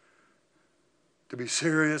 to be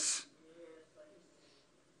serious.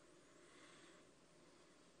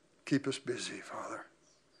 Keep us busy, Father.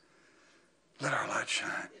 Let our light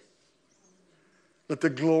shine. Let the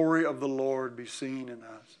glory of the Lord be seen in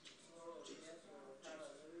us.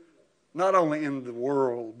 Not only in the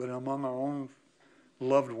world, but among our own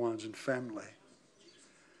loved ones and family.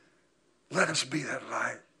 Let us be that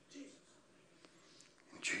light.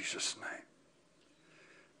 In Jesus' name.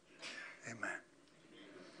 Amen.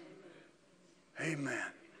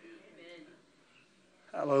 Amen.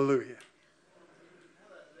 Hallelujah.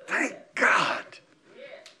 Thank God.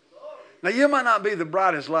 Now, you might not be the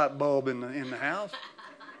brightest light bulb in the house,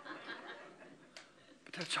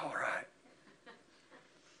 but that's all right.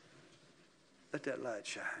 Let that light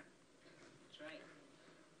shine. That's right.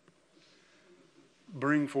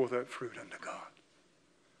 Bring forth that fruit unto God.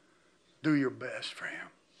 Do your best for Him.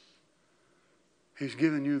 He's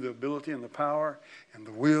given you the ability and the power and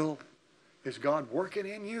the will. Is God working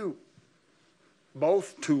in you?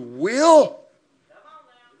 Both to will.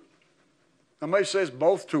 Somebody says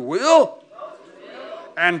both to will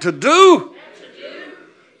and to do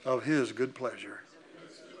of His good pleasure.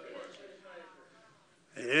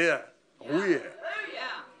 Yeah. Oh yeah.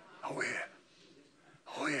 Oh yeah.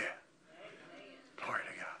 Oh yeah. Glory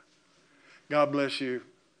to God. God bless you.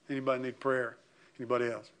 Anybody need prayer?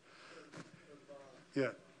 Anybody else? Yeah.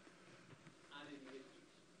 I didn't get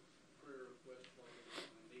prayer request for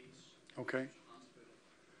my niece. Okay.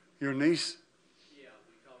 Your niece? Yeah,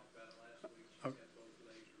 we talked about it last week. She's got both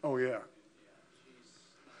legs. Oh yeah. Yeah, she's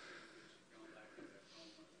not very good. She's gone back to that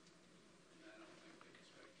coma. And I don't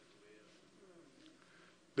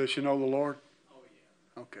Does she know the Lord? Oh,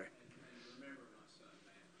 yeah. Okay. And remember my son,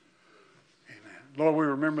 man. Amen. Lord, we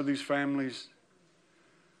remember these families.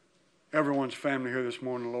 Everyone's family here this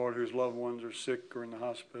morning, Lord, whose loved ones are sick or in the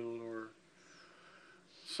hospital or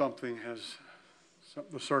something has,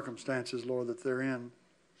 the circumstances, Lord, that they're in.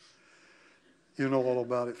 You know all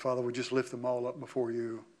about it, Father. We just lift them all up before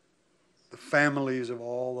you. The families of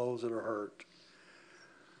all those that are hurt.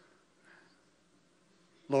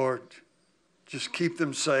 Lord, just keep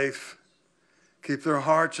them safe. Keep their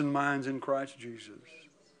hearts and minds in Christ Jesus.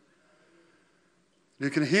 You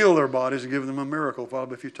can heal their bodies and give them a miracle, Father,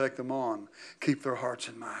 but if you take them on, keep their hearts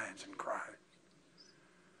and minds in Christ.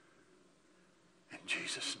 In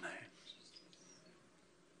Jesus' name.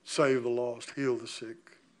 Save the lost, heal the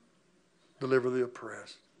sick, deliver the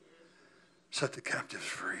oppressed, set the captives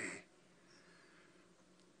free,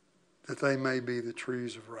 that they may be the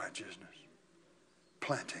trees of righteousness,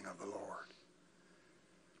 planting of the Lord.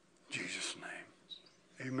 In Jesus'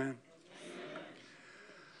 name. Amen.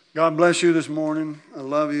 God bless you this morning. I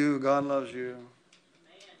love you. God loves you.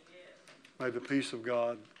 May the peace of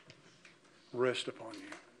God rest upon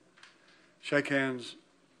you. Shake hands.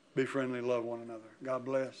 Be friendly. Love one another. God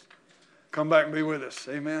bless. Come back and be with us.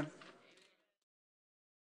 Amen.